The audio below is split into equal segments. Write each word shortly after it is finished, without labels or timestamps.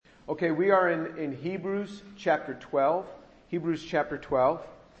Okay, we are in Hebrews chapter 12. Hebrews chapter 12.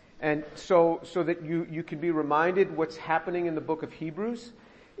 And so that you can be reminded what's happening in the book of Hebrews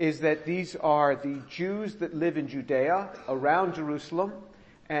is that these are the Jews that live in Judea around Jerusalem,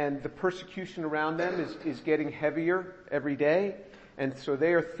 and the persecution around them is getting heavier every day. And so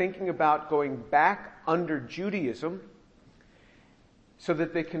they are thinking about going back under Judaism so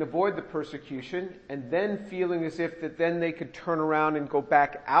that they can avoid the persecution, and then feeling as if that then they could turn around and go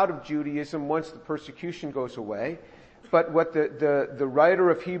back out of Judaism once the persecution goes away. But what the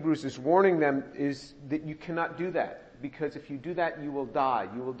writer of Hebrews is warning them is that you cannot do that, because if you do that, you will die.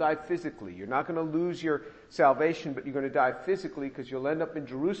 You will die physically. You're not going to lose your salvation, but you're going to die physically, because you'll end up in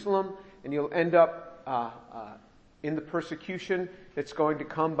Jerusalem, and you'll end up in the persecution that's going to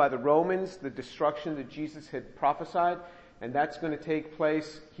come by the Romans, the destruction that Jesus had prophesied. And that's going to take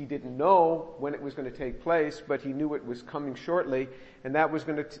place. He didn't know when it was going to take place, but he knew it was coming shortly. And that was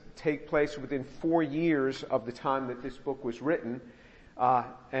going to take place within 4 years of the time that this book was written.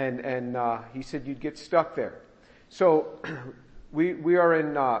 And he said you'd get stuck there. So we are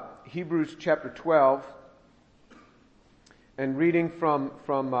in Hebrews chapter 12 and reading from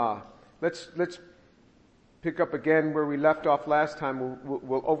let's pick up again where we left off last time.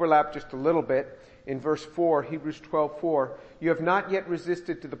 We'll overlap just a little bit. In verse 4, Hebrews 12:4, you have not yet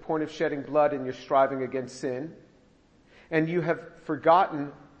resisted to the point of shedding blood in your striving against sin, and you have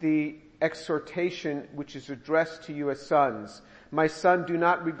forgotten the exhortation which is addressed to you as sons. My son, do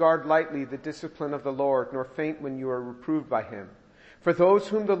not regard lightly the discipline of the Lord, nor faint when you are reproved by him. For those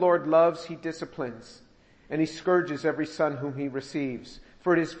whom the Lord loves, he disciplines, and he scourges every son whom he receives.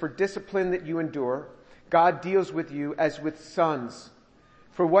 For it is for discipline that you endure. God deals with you as with sons.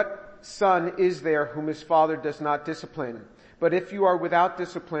 For what son is there whom his father does not discipline? But if you are without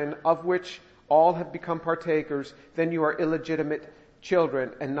discipline, of which all have become partakers, then you are illegitimate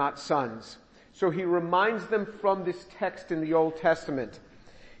children and not sons. So he reminds them from this text in the Old Testament.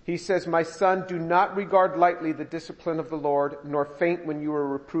 He says, my son, do not regard lightly the discipline of the Lord, nor faint when you are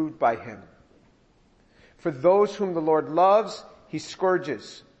reproved by him. For those whom the Lord loves, he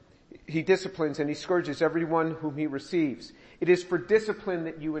scourges. He disciplines and he scourges everyone whom he receives. It is for discipline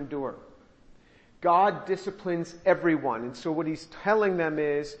that you endure. God disciplines everyone. And so what he's telling them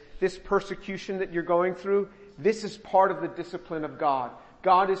is, this persecution that you're going through, this is part of the discipline of God.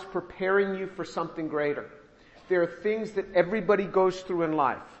 God is preparing you for something greater. There are things that everybody goes through in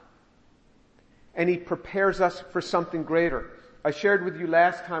life, and he prepares us for something greater. I shared with you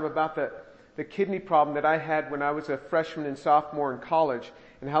last time about the kidney problem that I had when I was a freshman and sophomore in college,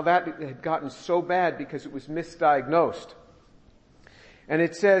 and how that had gotten so bad because it was misdiagnosed. And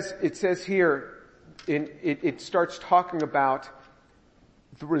it says here, it starts talking about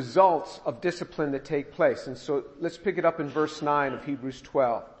the results of discipline that take place. And so let's pick it up in verse 9 of Hebrews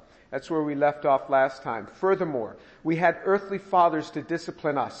 12. That's where we left off last time. Furthermore, we had earthly fathers to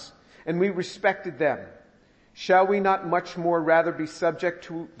discipline us, and we respected them. Shall we not much more rather be subject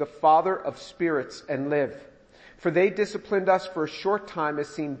to the Father of spirits and live? For they disciplined us for a short time as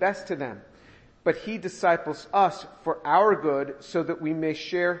seemed best to them. But he disciples us for our good, so that we may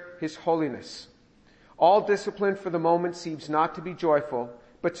share his holiness. All discipline for the moment seems not to be joyful,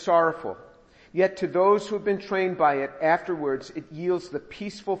 but sorrowful. Yet to those who have been trained by it, afterwards it yields the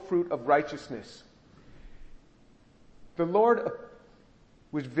peaceful fruit of righteousness. The Lord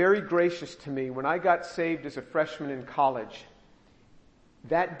was very gracious to me when I got saved as a freshman in college.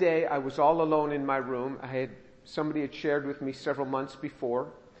 That day I was all alone in my room. Somebody had shared with me several months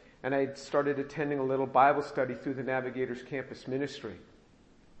before, and I had started attending a little Bible study through the Navigators Campus Ministry.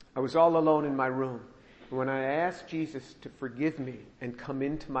 I was all alone in my room. And when I asked Jesus to forgive me and come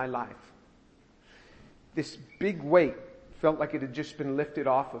into my life, this big weight felt like it had just been lifted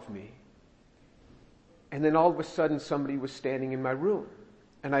off of me. And then all of a sudden somebody was standing in my room.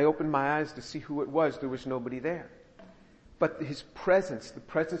 And I opened my eyes to see who it was. There was nobody there. But his presence, the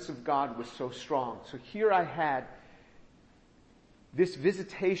presence of God, was so strong. So here I had this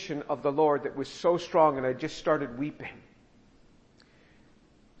visitation of the Lord that was so strong, and I just started weeping.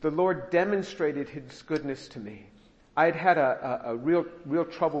 The Lord demonstrated his goodness to me. I had had a real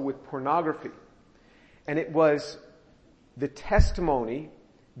trouble with pornography. And it was the testimony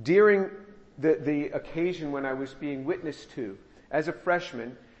during the occasion when I was being witnessed to. As a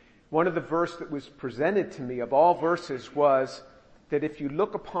freshman, one of the verses that was presented to me of all verses was that if you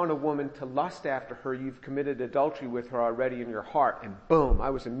look upon a woman to lust after her, you've committed adultery with her already in your heart. And boom, I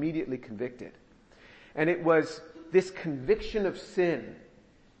was immediately convicted. And it was this conviction of sin,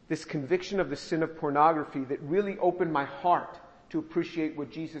 this conviction of the sin of pornography, that really opened my heart to appreciate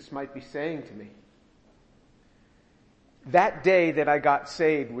what Jesus might be saying to me. That day that I got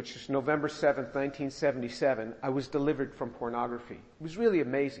saved, which is November 7th, 1977, I was delivered from pornography. It was really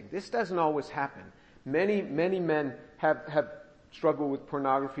amazing. This doesn't always happen. Many men have struggled with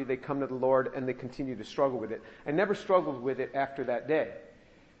pornography. They come to the Lord and they continue to struggle with it. I never struggled with it after that day.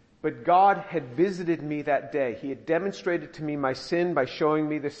 But God had visited me that day. He had demonstrated to me my sin by showing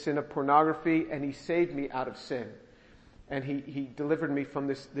me the sin of pornography, and He saved me out of sin. And he delivered me from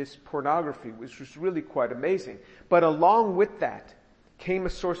this pornography, which was really quite amazing. But along with that came a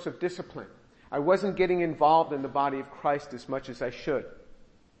source of discipline. I wasn't getting involved in the body of Christ as much as I should.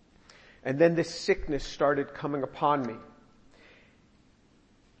 And then this sickness started coming upon me.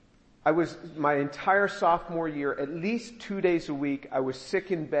 My entire sophomore year, at least 2 days a week, I was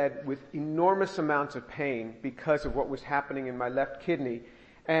sick in bed with enormous amounts of pain because of what was happening in my left kidney.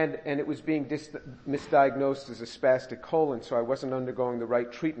 And it was being misdiagnosed as a spastic colon, so I wasn't undergoing the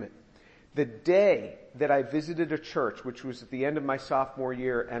right treatment. The day that I visited a church, which was at the end of my sophomore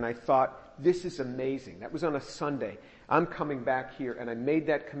year, and I thought, this is amazing. That was on a Sunday. I'm coming back here, and I made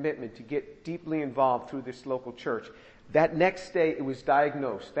that commitment to get deeply involved through this local church. That next day, it was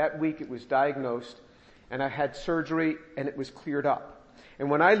diagnosed. That week, it was diagnosed, and I had surgery, and it was cleared up. And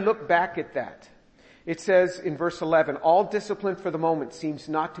when I look back at that, it says in verse 11, all discipline for the moment seems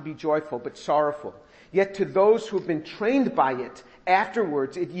not to be joyful, but sorrowful. Yet to those who have been trained by it,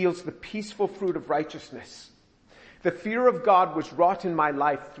 afterwards it yields the peaceful fruit of righteousness. The fear of God was wrought in my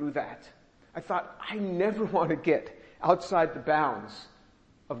life through that. I thought, I never want to get outside the bounds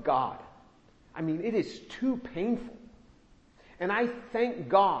of God. I mean, it is too painful. And I thank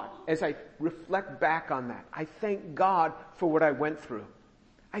God as I reflect back on that. I thank God for what I went through.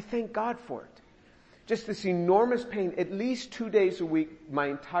 I thank God for it. Just this enormous pain, at least 2 days a week, my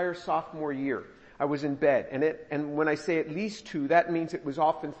entire sophomore year, I was in bed. And when I say at least 2, that means it was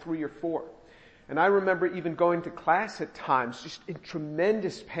often 3 or 4. And I remember even going to class at times, just in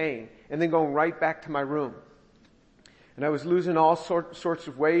tremendous pain, and then going right back to my room. And I was losing all sorts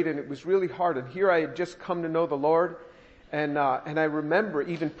of weight, and it was really hard. And here I had just come to know the Lord, and I remember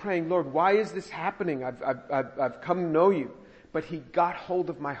even praying, Lord, why is this happening? I've come to know you. But He got hold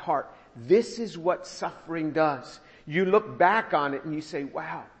of my heart. This is what suffering does. You look back on it and you say,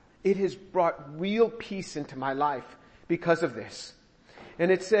 wow, it has brought real peace into my life because of this.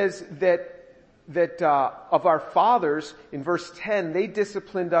 And it says that of our fathers, in verse 10, they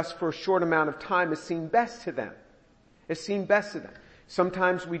disciplined us for a short amount of time as seemed best to them. As seemed best to them.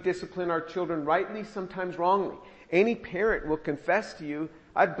 Sometimes we discipline our children rightly, sometimes wrongly. Any parent will confess to you,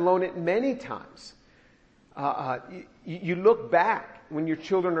 I've blown it many times. You look back when your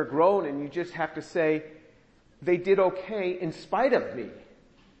children are grown and you just have to say, they did okay in spite of me.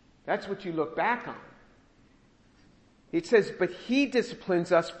 That's what you look back on. It says, but He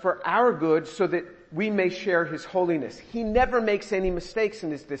disciplines us for our good so that we may share His holiness. He never makes any mistakes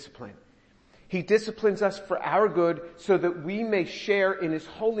in His discipline. He disciplines us for our good so that we may share in His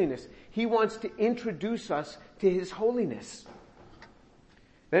holiness. He wants to introduce us to His holiness.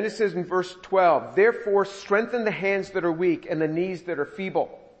 Then it says in verse 12, therefore strengthen the hands that are weak and the knees that are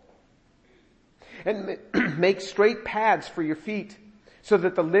feeble. And make straight paths for your feet, so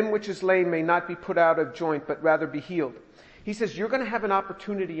that the limb which is lame may not be put out of joint, but rather be healed. He says, you're going to have an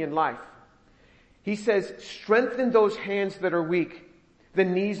opportunity in life. He says, strengthen those hands that are weak, the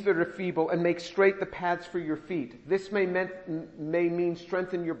knees that are feeble, and make straight the paths for your feet. This may mean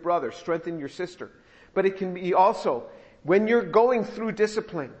strengthen your brother, strengthen your sister. But it can be also, when you're going through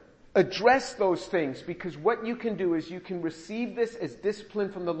discipline, address those things, because what you can do is you can receive this as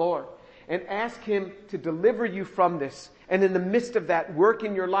discipline from the Lord and ask Him to deliver you from this. And in the midst of that, work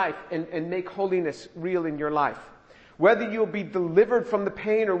in your life and make holiness real in your life. Whether you'll be delivered from the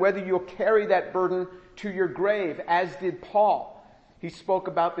pain or whether you'll carry that burden to your grave, as did Paul. He spoke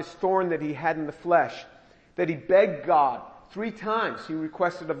about this thorn that he had in the flesh, that he begged God 3 times. He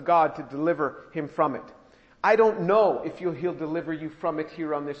requested of God to deliver him from it. I don't know if He'll deliver you from it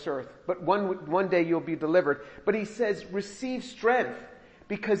here on this earth, but one day you'll be delivered. But he says, receive strength,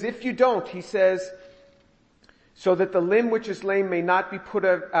 because if you don't, he says, so that the limb which is lame may not be put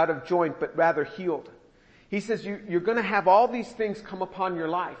out of joint, but rather healed. He says you're going to have all these things come upon your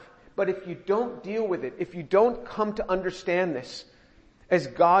life, but if you don't deal with it, if you don't come to understand this as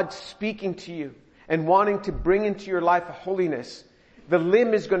God speaking to you and wanting to bring into your life a holiness, the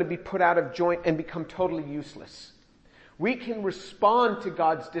limb is going to be put out of joint and become totally useless. We can respond to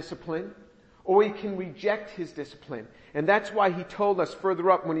God's discipline, or we can reject His discipline. And that's why He told us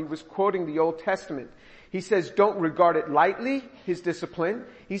further up when He was quoting the Old Testament. He says, don't regard it lightly, His discipline.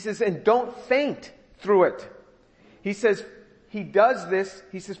 He says, and don't faint through it. He says, He does this.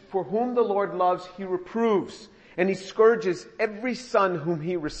 He says, for whom the Lord loves, He reproves. and he scourges every son whom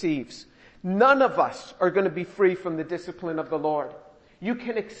he receives. None of us are going to be free from the discipline of the Lord. You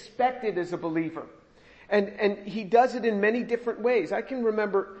can expect it as a believer. And he does it in many different ways. I can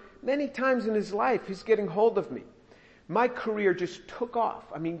remember many times in his life, he's getting hold of me. My career just took off.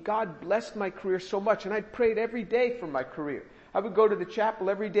 I mean, God blessed my career so much, and I prayed every day for my career. I would go to the chapel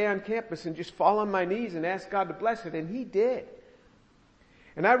every day on campus and just fall on my knees and ask God to bless it, and he did.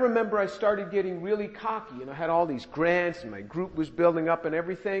 And I remember I started getting really cocky, and I had all these grants, and my group was building up and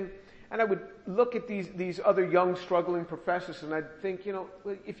everything. And I would look at these other young, struggling professors, and I'd think,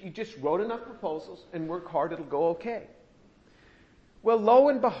 if you just wrote enough proposals and work hard, it'll go okay. Well, lo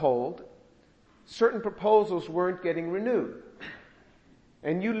and behold, certain proposals weren't getting renewed.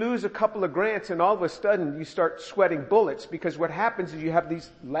 And you lose a couple of grants, and all of a sudden you start sweating bullets, because what happens is you have these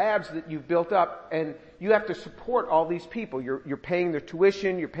labs that you've built up, and you have to support all these people. You're paying their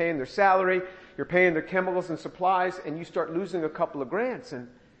tuition, you're paying their salary, you're paying their chemicals and supplies, and you start losing a couple of grants.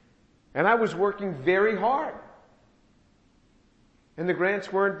 And I was working very hard. And the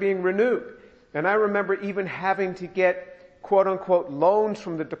grants weren't being renewed. And I remember even having to get, quote unquote, loans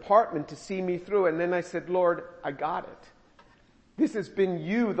from the department to see me through. And then I said, Lord, I got it. This has been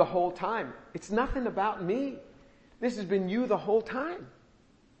you the whole time. It's nothing about me. This has been you the whole time.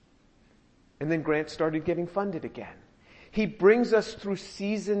 And then grants started getting funded again. He brings us through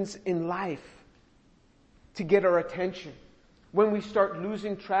seasons in life to get our attention. When we start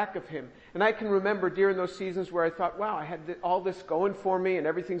losing track of him. And I can remember during those seasons where I thought, wow, I had all this going for me and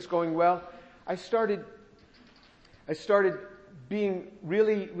everything's going well. I started being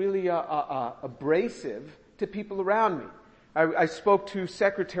really, really abrasive to people around me. I spoke to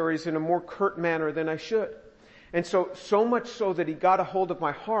secretaries in a more curt manner than I should. And so much so that he got a hold of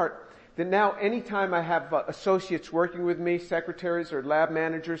my heart that now anytime I have associates working with me, secretaries or lab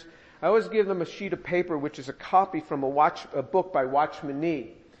managers, I always give them a sheet of paper, which is a copy from a book by Watchman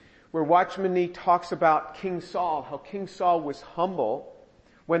Nee, where Watchman Nee talks about King Saul, how King Saul was humble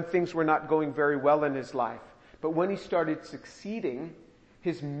when things were not going very well in his life. But when he started succeeding,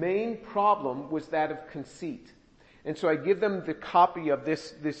 his main problem was that of conceit. And so I give them the copy of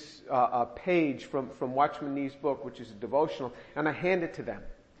this page from Watchman Nee's book, which is a devotional, and I hand it to them.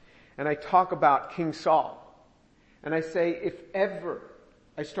 And I talk about King Saul. And I say, if ever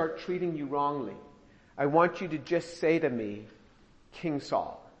I start treating you wrongly, I want you to just say to me, King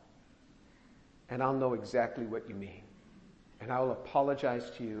Saul. And I'll know exactly what you mean. And I'll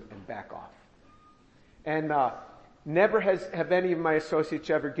apologize to you and back off. And never have any of my associates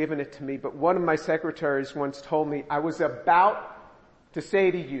ever given it to me, but one of my secretaries once told me, I was about to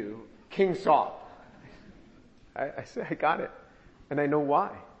say to you, King Saul. I said, I got it. And I know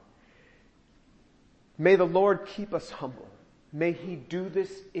why. May the Lord keep us humble. May he do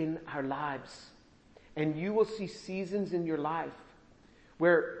this in our lives. And you will see seasons in your life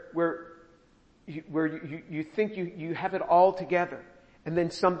where you think you have it all together. And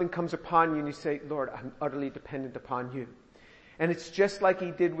then something comes upon you and you say, Lord, I'm utterly dependent upon you. And it's just like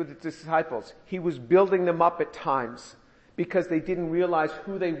he did with the disciples. He was building them up at times because they didn't realize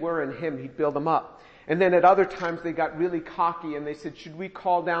who they were in him. He'd build them up. And then at other times they got really cocky and they said, should we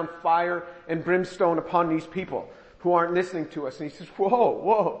call down fire and brimstone upon these people who aren't listening to us? And he says,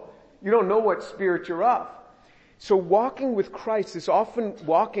 whoa, you don't know what spirit you're of. So walking with Christ is often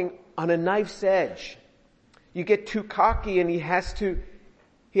walking on a knife's edge. You get too cocky and he has to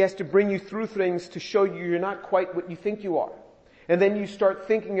bring you through things to show you you're not quite what you think you are. And then you start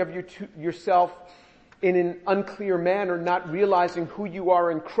thinking of yourself in an unclear manner, not realizing who you are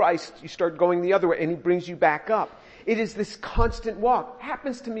in Christ. You start going the other way and he brings you back up. It is this constant walk. It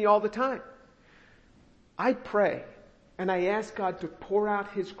happens to me all the time. I pray and I ask God to pour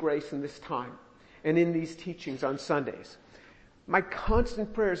out his grace in this time and in these teachings on Sundays. My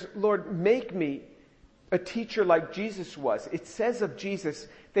constant prayer is, Lord, make me a teacher like Jesus was. It says of Jesus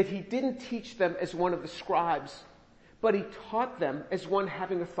that he didn't teach them as one of the scribes, but he taught them as one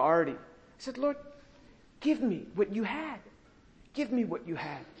having authority. I said, Lord, give me what you had. Give me what you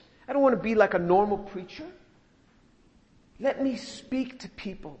had. I don't want to be like a normal preacher. Let me speak to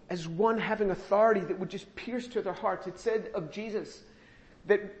people as one having authority that would just pierce to their hearts. It said of Jesus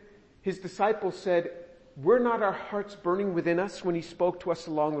that his disciples said, were not our hearts burning within us when he spoke to us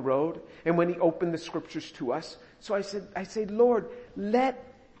along the road and when he opened the scriptures to us? So I said, Lord,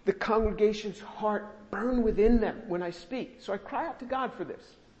 let the congregation's heart burn within them when I speak. So I cry out to God for this.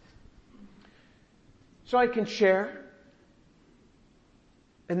 So I can share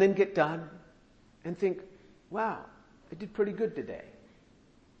and then get done and think, wow, I did pretty good today.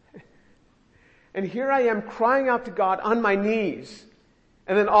 And here I am crying out to God on my knees.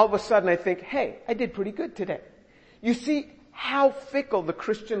 And then all of a sudden I think, hey, I did pretty good today. You see how fickle the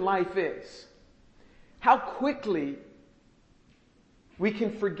Christian life is. How quickly we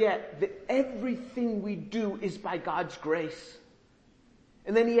can forget that everything we do is by God's grace.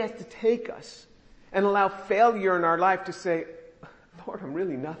 And then He has to take us and allow failure in our life to say, Lord, I'm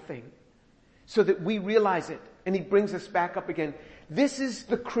really nothing. So that we realize it and He brings us back up again. This is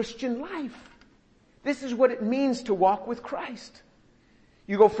the Christian life. This is what it means to walk with Christ.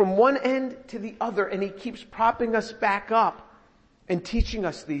 You go from one end to the other and He keeps propping us back up and teaching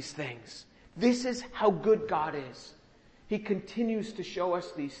us these things. This is how good God is. He continues to show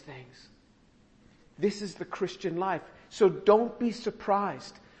us these things. This is the Christian life. So don't be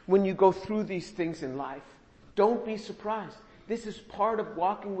surprised when you go through these things in life. Don't be surprised. This is part of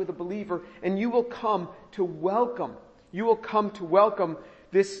walking with a believer, and you will come to welcome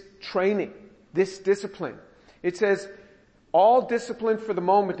this training, this discipline. It says, all discipline for the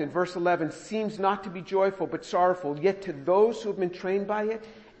moment in verse 11 seems not to be joyful but sorrowful, yet to those who have been trained by it,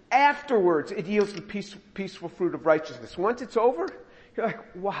 afterwards it yields the peaceful fruit of righteousness. Once it's over, you're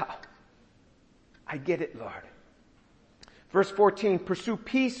like, wow, I get it, Lord. Verse 14, pursue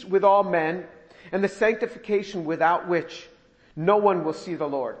peace with all men and the sanctification without which no one will see the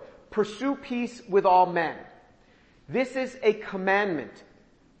Lord. Pursue peace with all men. This is a commandment.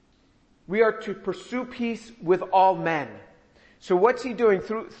 We are to pursue peace with all men. So what's He doing?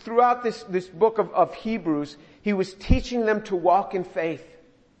 Throughout this book of Hebrews, He was teaching them to walk in faith.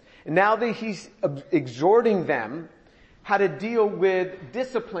 And now that He's exhorting them how to deal with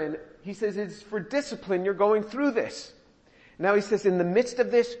discipline, He says it's for discipline you're going through this. Now He says in the midst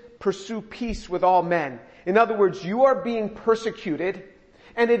of this, pursue peace with all men. In other words, you are being persecuted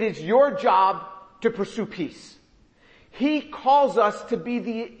and it is your job to pursue peace. He calls us to be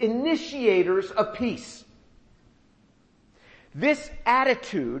the initiators of peace. This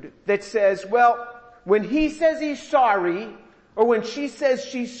attitude that says, well, when he says he's sorry, or when she says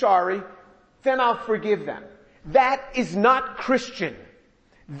she's sorry, then I'll forgive them. That is not Christian.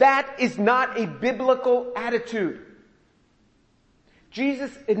 That is not a biblical attitude.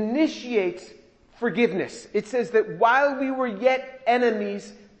 Jesus initiates forgiveness. It says that while we were yet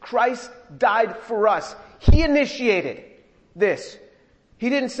enemies, Christ died for us. He initiated this. He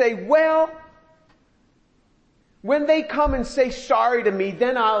didn't say, well, when they come and say sorry to me,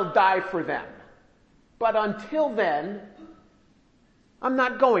 then I'll die for them. But until then, I'm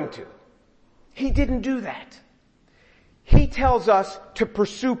not going to. He didn't do that. He tells us to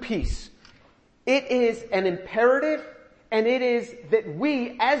pursue peace. It is an imperative, and it is that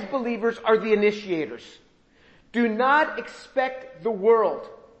we, as believers, are the initiators. Do not expect the world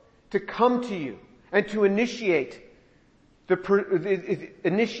to come to you and to initiate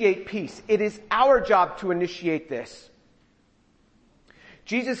peace. It is our job to initiate this.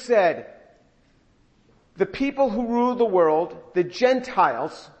 Jesus said, the people who rule the world, the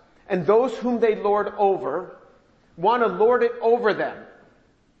Gentiles, and those whom they lord over, want to lord it over them.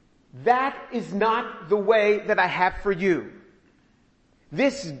 That is not the way that I have for you.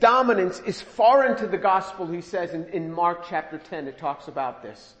 This dominance is foreign to the gospel, he says in Mark chapter 10. It talks about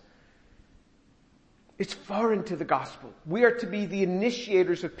this. It's foreign to the gospel. We are to be the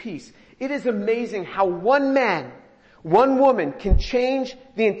initiators of peace. It is amazing how one man, one woman can change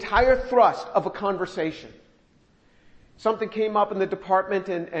the entire thrust of a conversation. Something came up in the department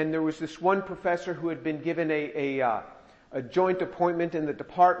and there was this one professor who had been given a joint appointment in the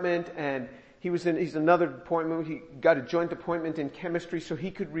department, and he's another appointment. He got a joint appointment in chemistry so he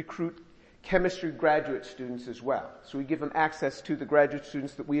could recruit chemistry graduate students as well. So we give him access to the graduate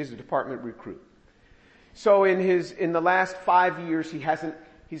students that we as a department recruit. So in the last 5 years,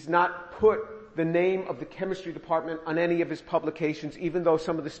 he's not put the name of the chemistry department on any of his publications, even though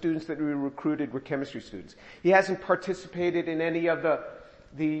some of the students that we recruited were chemistry students. He hasn't participated in any of the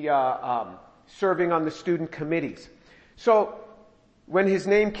serving on the student committees. So when his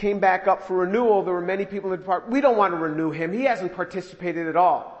name came back up for renewal, there were many people in the department, we don't want to renew him. He hasn't participated at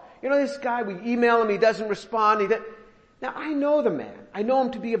all. You know, this guy, we email him, he doesn't respond. Now I know the man. I know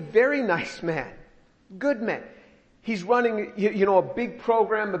him to be a very nice man. Good man. He's running, a big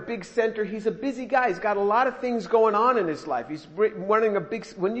program, a big center. He's a busy guy. He's got a lot of things going on in his life.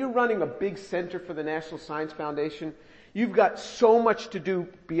 When you're running a big center for the National Science Foundation, you've got so much to do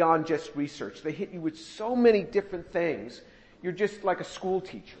beyond just research. They hit you with so many different things. You're just like a school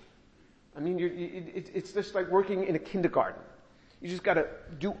teacher. I mean, it's just like working in a kindergarten. You just gotta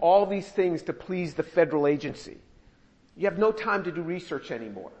do all these things to please the federal agency. You have no time to do research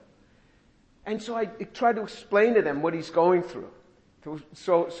anymore. And so I tried to explain to them what he's going through.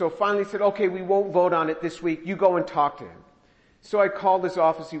 So finally said, okay, we won't vote on it this week. You go and talk to him. So I called his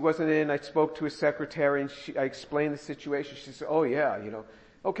office. He wasn't in. I spoke to his secretary and I explained the situation. She said, oh yeah,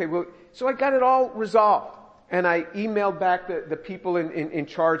 okay, well, so I got it all resolved. And I emailed back the people in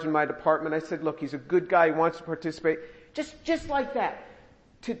charge in my department. I said, look, he's a good guy. He wants to participate. Just like that.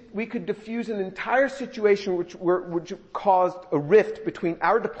 We could diffuse an entire situation which caused a rift between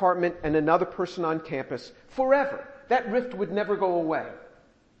our department and another person on campus forever. That rift would never go away.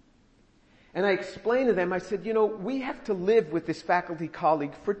 And I explained to them, I said, we have to live with this faculty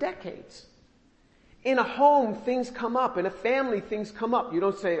colleague for decades. In a home, things come up. In a family, things come up. You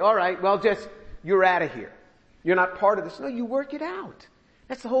don't say, all right, well, you're out of here. You're not part of this. No, you work it out.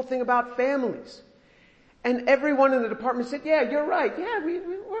 That's the whole thing about families. And everyone in the department said, yeah, you're right. Yeah,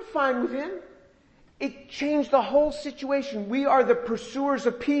 we're fine with him. It changed the whole situation. We are the pursuers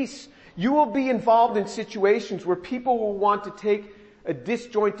of peace. You will be involved in situations where people will want to take a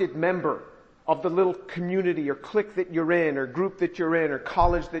disjointed member of the little community or clique that you're in or group that you're in or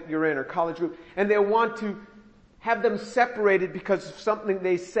college that you're in or college group, and they'll want to have them separated because of something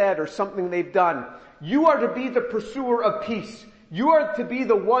they said or something they've done. You are to be the pursuer of peace. You are to be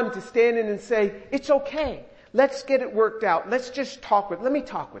the one to stand in and say, it's okay. Let's get it worked out. Let me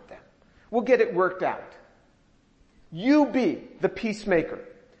talk with them. We'll get it worked out. You be the peacemaker.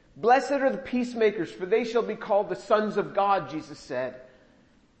 Blessed are the peacemakers, for they shall be called the sons of God, Jesus said.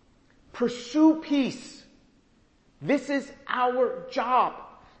 Pursue peace. This is our job.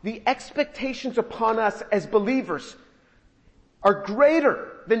 The expectations upon us as believers are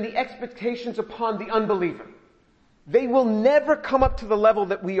greater than the expectations upon the unbeliever. They will never come up to the level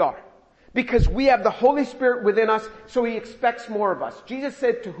that we are, because we have the Holy Spirit within us, so He expects more of us. Jesus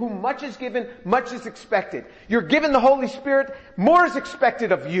said, to whom much is given, much is expected. You're given the Holy Spirit, more is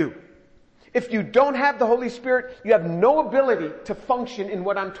expected of you. If you don't have the Holy Spirit, you have no ability to function in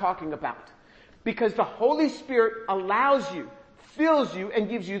what I'm talking about. Because the Holy Spirit allows you, fills you, and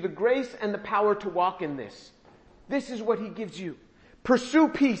gives you the grace and the power to walk in this. This is what He gives you. Pursue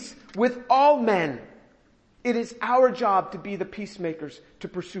peace with all men. It is our job to be the peacemakers, to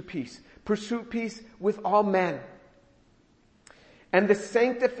pursue peace. Pursue peace with all men. And the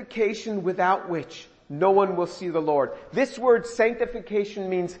sanctification without which no one will see the Lord. This word sanctification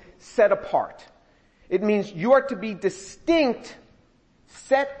means set apart. It means you are to be distinct,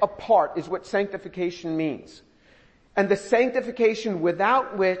 set apart is what sanctification means. And the sanctification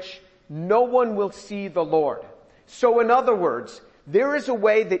without which no one will see the Lord. So in other words, there is a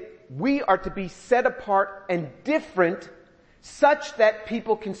way that we are to be set apart and different such that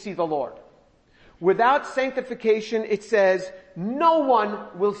people can see the Lord. Without sanctification, it says, no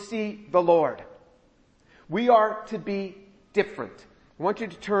one will see the Lord. We are to be different. I want you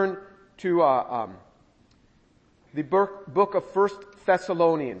to turn to the book of 1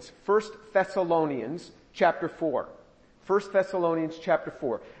 Thessalonians. 1 Thessalonians chapter 4. 1 Thessalonians chapter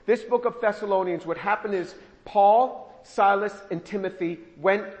 4. This book of Thessalonians, what happened is Paul, Silas, and Timothy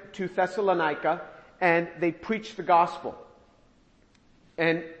went to Thessalonica and they preached the gospel.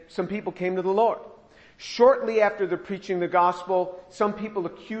 And some people came to the Lord. Shortly after they're preaching the gospel, some people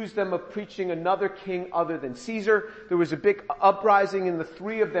accused them of preaching another king other than Caesar. There was a big uprising and the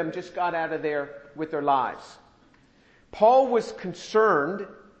three of them just got out of there with their lives. Paul was concerned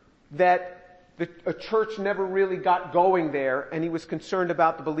that a church never really got going there, and he was concerned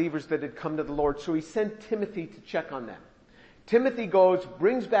about the believers that had come to the Lord. So he sent Timothy to check on them. Timothy goes,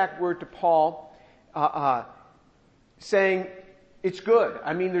 brings back word to Paul, saying, it's good.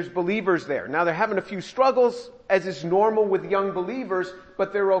 I mean, there's believers there. Now they're having a few struggles, as is normal with young believers,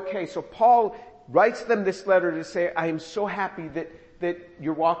 but they're okay. So Paul writes them this letter to say, I am so happy that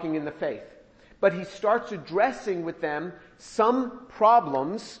you're walking in the faith. But he starts addressing with them some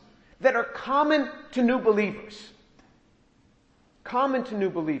problems that are common to new believers. Common to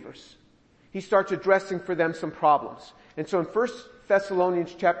new believers. He starts addressing for them some problems. And so in 1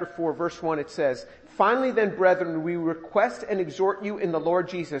 Thessalonians chapter 4, verse 1, it says, finally then, brethren, we request and exhort you in the Lord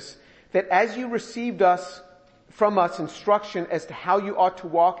Jesus, that as you received from us instruction as to how you ought to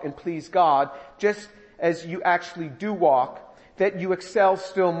walk and please God, just as you actually do walk, that you excel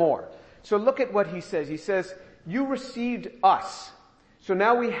still more. So look at what he says. He says, you received us. So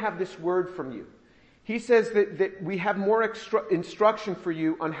now we have this word from you. He says that we have more instruction for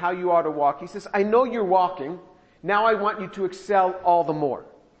you on how you ought to walk. He says, I know you're walking. Now I want you to excel all the more.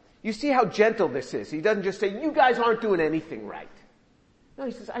 You see how gentle this is. He doesn't just say, you guys aren't doing anything right. No,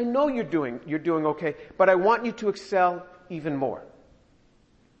 he says, I know you're doing okay, but I want you to excel even more.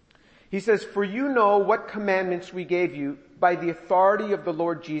 He says, for you know what commandments we gave you by the authority of the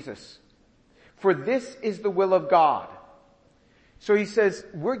Lord Jesus. For this is the will of God, So he says,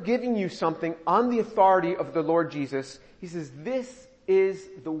 we're giving you something on the authority of the Lord Jesus. He says, this is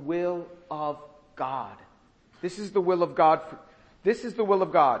the will of God. This is the will of God. This is the will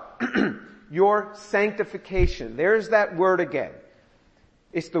of God. Your sanctification. There's that word again.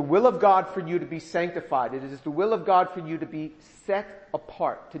 It's the will of God for you to be sanctified. It is the will of God for you to be set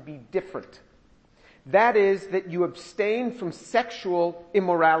apart, to be different. That is, that you abstain from sexual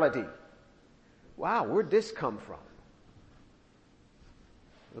immorality. Wow, where'd this come from?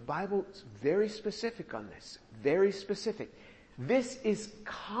 The Bible is very specific on this. Very specific. This is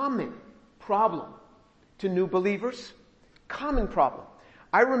common problem to new believers. Common problem.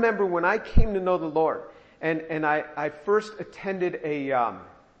 I remember when I came to know the Lord, and I first attended a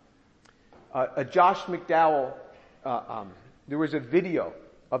Josh McDowell, there was a video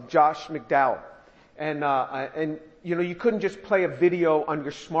of Josh McDowell. And you know, you couldn't just play a video on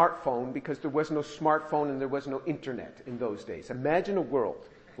your smartphone because there was no smartphone and there was no internet in those days. Imagine a world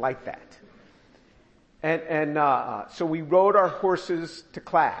like that. And so we rode our horses to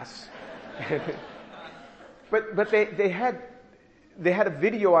class. but they had a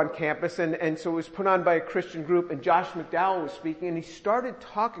video on campus, and so it was put on by a Christian group, and Josh McDowell was speaking, and he started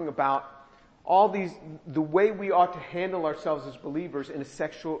talking about all the way we ought to handle ourselves as believers in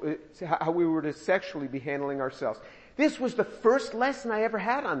how we were to sexually be handling ourselves. This was the first lesson I ever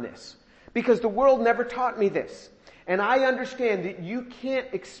had on this, because the world never taught me this. And I understand that you can't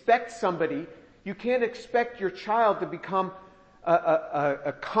expect your child to become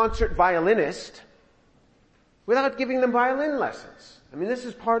a concert violinist without giving them violin lessons. I mean, this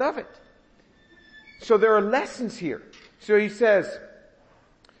is part of it. So there are lessons here. So he says,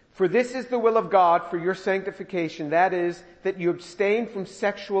 for this is the will of God for your sanctification, that is, that you abstain from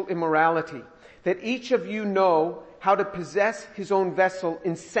sexual immorality, that each of you know how to possess his own vessel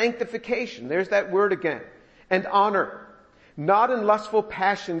in sanctification. There's that word again. And honor, not in lustful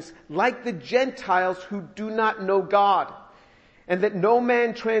passions like the Gentiles who do not know God. And that no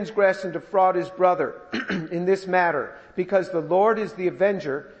man transgress and defraud his brother in this matter, because the Lord is the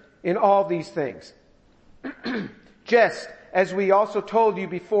avenger in all these things. Just as we also told you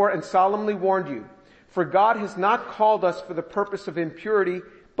before and solemnly warned you, for God has not called us for the purpose of impurity,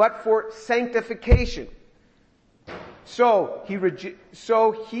 but for sanctification. So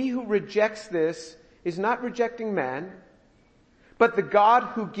he who rejects this is not rejecting man, but the God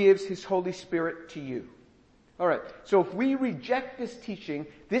who gives his Holy Spirit to you. Alright, so if we reject this teaching,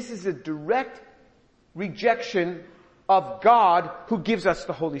 this is a direct rejection of God who gives us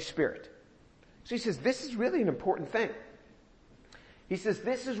the Holy Spirit. So he says, this is really an important thing. He says,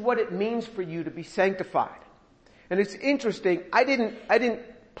 this is what it means for you to be sanctified. And it's interesting, I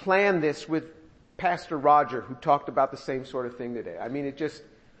didn't plan this with Pastor Roger, who talked about the same sort of thing today. I mean,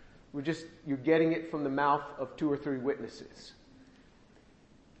 you're getting it from the mouth of 2 or 3 witnesses.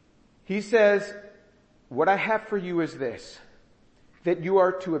 He says, what I have for you is this, that you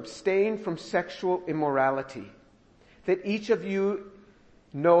are to abstain from sexual immorality, that each of you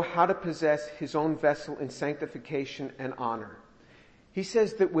know how to possess his own vessel in sanctification and honor. He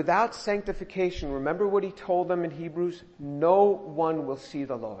says that without sanctification, remember what he told them in Hebrews, no one will see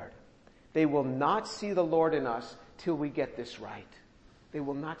the Lord. They will not see the Lord in us till we get this right. They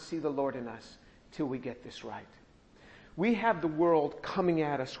will not see the Lord in us till we get this right. We have the world coming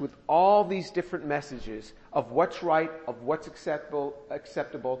at us with all these different messages of what's right, of what's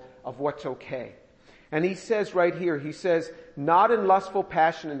acceptable, of what's okay. And he says right here, he says, not in lustful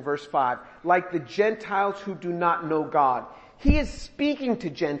passion in verse 5, like the Gentiles who do not know God. He is speaking to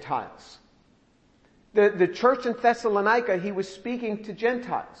Gentiles. The church in Thessalonica, he was speaking to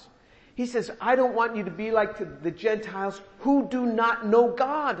Gentiles. He says, I don't want you to be like the Gentiles who do not know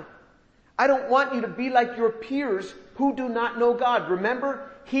God. I don't want you to be like your peers who do not know God.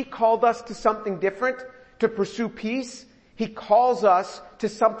 Remember, he called us to something different, to pursue peace. He calls us to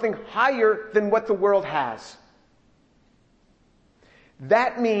something higher than what the world has.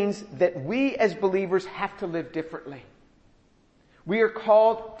 That means that we as believers have to live differently. We are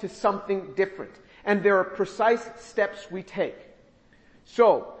called to something different. And there are precise steps we take.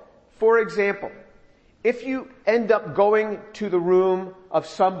 So, for example, if you end up going to the room of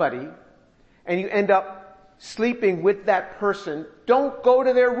somebody and you end up sleeping with that person, don't go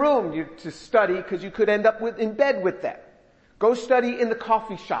to their room to study, because you could end up in bed with them. Go study in the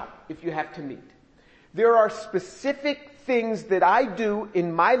coffee shop if you have to meet. There are specific things that I do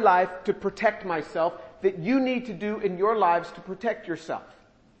in my life to protect myself that you need to do in your lives to protect yourself.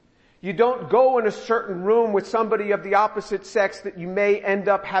 You don't go in a certain room with somebody of the opposite sex that you may end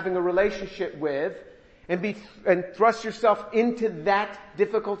up having a relationship with and thrust yourself into that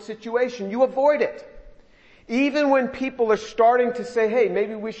difficult situation. You avoid it. Even when people are starting to say, hey,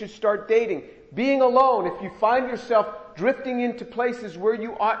 maybe we should start dating, being alone, if you find yourself drifting into places where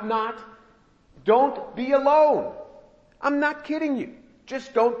you ought not, don't be alone. I'm not kidding you.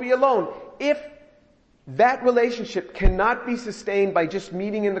 Just don't be alone. If that relationship cannot be sustained by just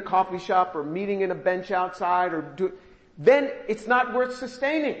meeting in the coffee shop or meeting in a bench outside then it's not worth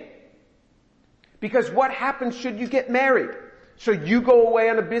sustaining. Because what happens should you get married? So you go away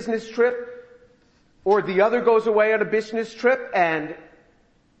on a business trip, or the other goes away on a business trip, and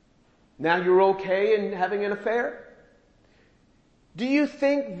now you're okay in having an affair? Do you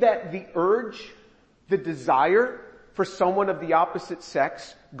think that the urge, the desire for someone of the opposite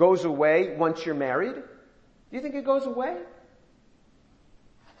sex goes away once you're married? Do you think it goes away?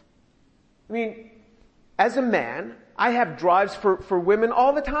 I mean, as a man, I have drives for women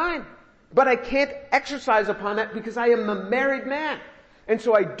all the time. But I can't exercise upon that because I am a married man. And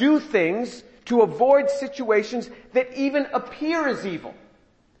so I do things to avoid situations that even appear as evil.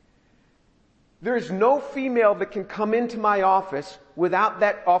 There is no female that can come into my office without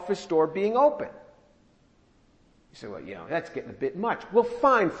that office door being open. You say, well, that's getting a bit much. Well,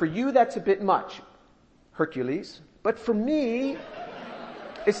 fine. For you, that's a bit much, Hercules. But for me,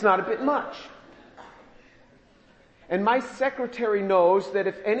 it's not a bit much. And my secretary knows that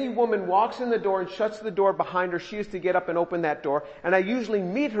if any woman walks in the door and shuts the door behind her, she is to get up and open that door. And I usually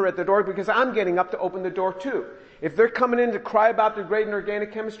meet her at the door because I'm getting up to open the door too. If they're coming in to cry about their grade in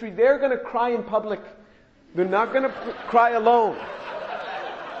organic chemistry, they're going to cry in public. They're not going to cry alone.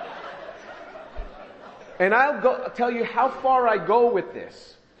 And I'll tell you how far I go with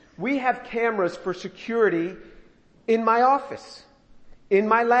this. We have cameras for security in my office, in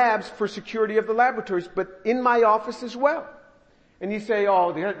my labs for security of the laboratories, but in my office as well. And you say,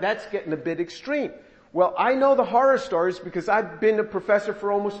 oh, that's getting a bit extreme. Well, I know the horror stories because I've been a professor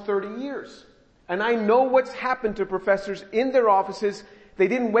for almost 30 years. And I know what's happened to professors in their offices. They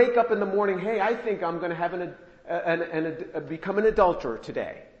didn't wake up in the morning, hey, I think I'm going to have become an adulterer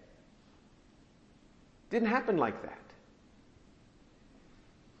today. Didn't happen like that.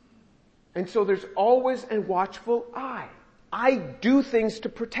 And so there's always a watchful eye. I do things to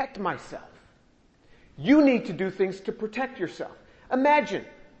protect myself. You need to do things to protect yourself. Imagine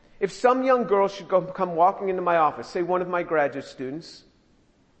if some young girl should come walking into my office, say one of my graduate students,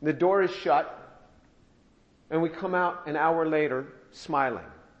 the door is shut, and we come out an hour later smiling.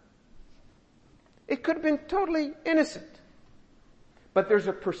 It could have been totally innocent. But there's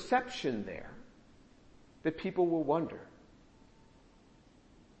a perception there that people will wonder.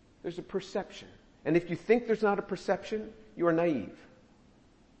 There's a perception. And if you think there's not a perception, you are naive.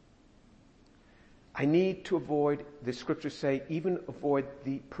 I need to avoid, the scriptures say, even avoid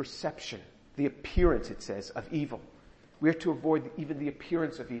the perception, the appearance, it says, of evil. We are to avoid even the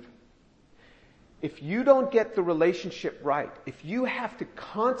appearance of evil. If you don't get the relationship right, if you have to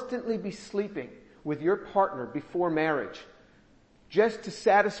constantly be sleeping with your partner before marriage just to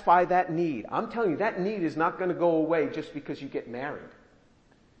satisfy that need, I'm telling you, that need is not going to go away just because you get married.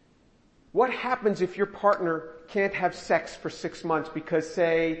 What happens if your partner can't have sex for 6 months because,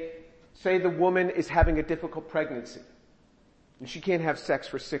 say the woman is having a difficult pregnancy and she can't have sex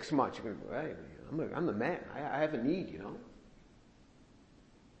for 6 months? You're going to go, hey, I'm a man. I have a need,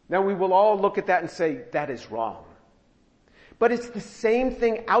 Now we will all look at that and say, that is wrong. But it's the same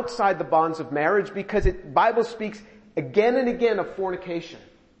thing outside the bonds of marriage because the Bible speaks again and again of fornication.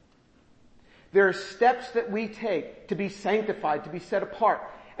 There are steps that we take to be sanctified, to be set apart.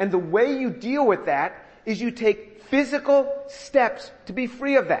 And the way you deal with that is you take physical steps to be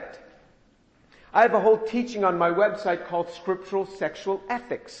free of that. I have a whole teaching on my website called Scriptural Sexual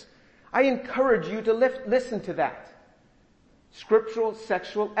Ethics. I encourage you to listen to that. Scriptural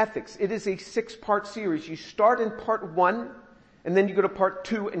Sexual Ethics. It is a 6-part series. You start in part 1, and then you go to part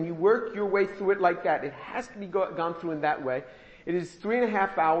 2, and you work your way through it like that. It has to be gone through in that way. It is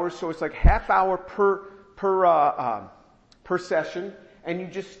 3.5 hours, so it's like half hour per session. And you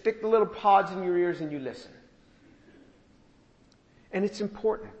just stick the little pods in your ears and you listen. And it's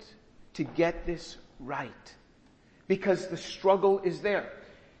important to get this right because the struggle is there.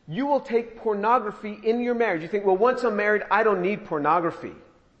 You will take pornography in your marriage. You think, well, once I'm married, I don't need pornography.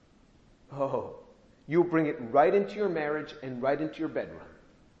 Oh, you'll bring it right into your marriage and right into your bedroom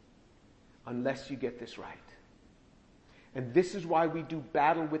unless you get this right. And this is why we do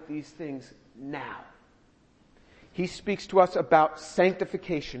battle with these things now. He speaks to us about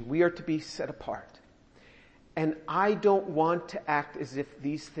sanctification. We are to be set apart. And I don't want to act as if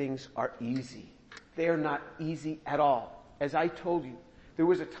these things are easy. They are not easy at all. As I told you, there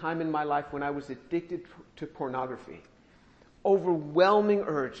was a time in my life when I was addicted to pornography. Overwhelming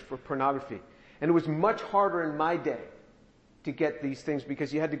urge for pornography. And it was much harder in my day to get these things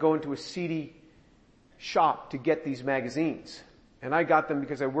because you had to go into a seedy shop to get these magazines. And I got them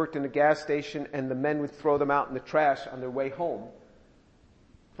because I worked in a gas station and the men would throw them out in the trash on their way home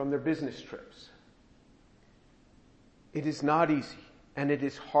from their business trips. It is not easy, and it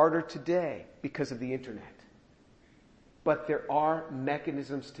is harder today because of the internet. But there are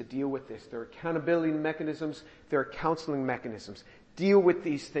mechanisms to deal with this. There are accountability mechanisms. There are counseling mechanisms. Deal with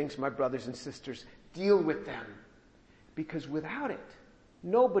these things, my brothers and sisters. Deal with them. Because without it,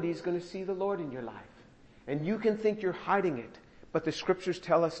 nobody's going to see the Lord in your life. And you can think you're hiding it, but the scriptures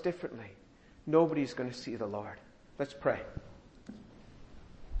tell us differently. Nobody's going to see the Lord. Let's pray.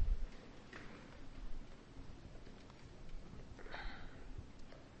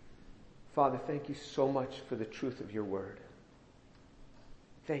 Father, thank you so much for the truth of your word.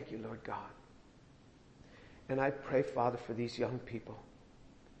 Thank you, Lord God. And I pray, Father, for these young people,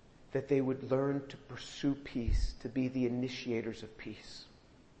 that they would learn to pursue peace, to be the initiators of peace.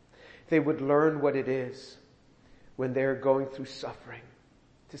 They would learn what it is when they're going through suffering,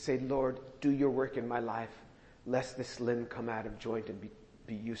 to say, Lord, do your work in my life, lest this limb come out of joint and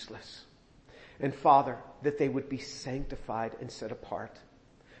be useless. And Father, that they would be sanctified and set apart.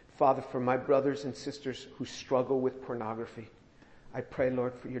 Father, for my brothers and sisters who struggle with pornography, I pray,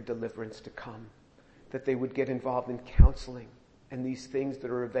 Lord, for your deliverance to come, that they would get involved in counseling and these things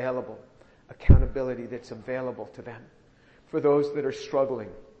that are available, accountability that's available to them. For those that are struggling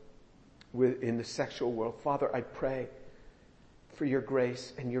in the sexual world, Father, I pray for your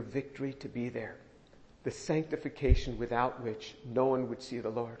grace and your victory to be there, the sanctification without which no one would see the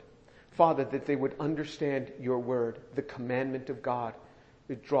Lord. Father, that they would understand your word, the commandment of God,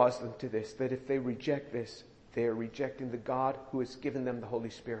 it draws them to this, that if they reject this, they are rejecting the God who has given them the Holy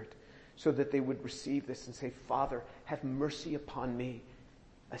Spirit, so that they would receive this and say, Father, have mercy upon me,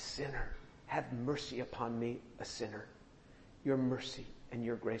 a sinner. Have mercy upon me, a sinner. Your mercy and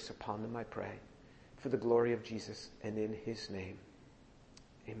your grace upon them, I pray, for the glory of Jesus and in his name.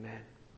 Amen.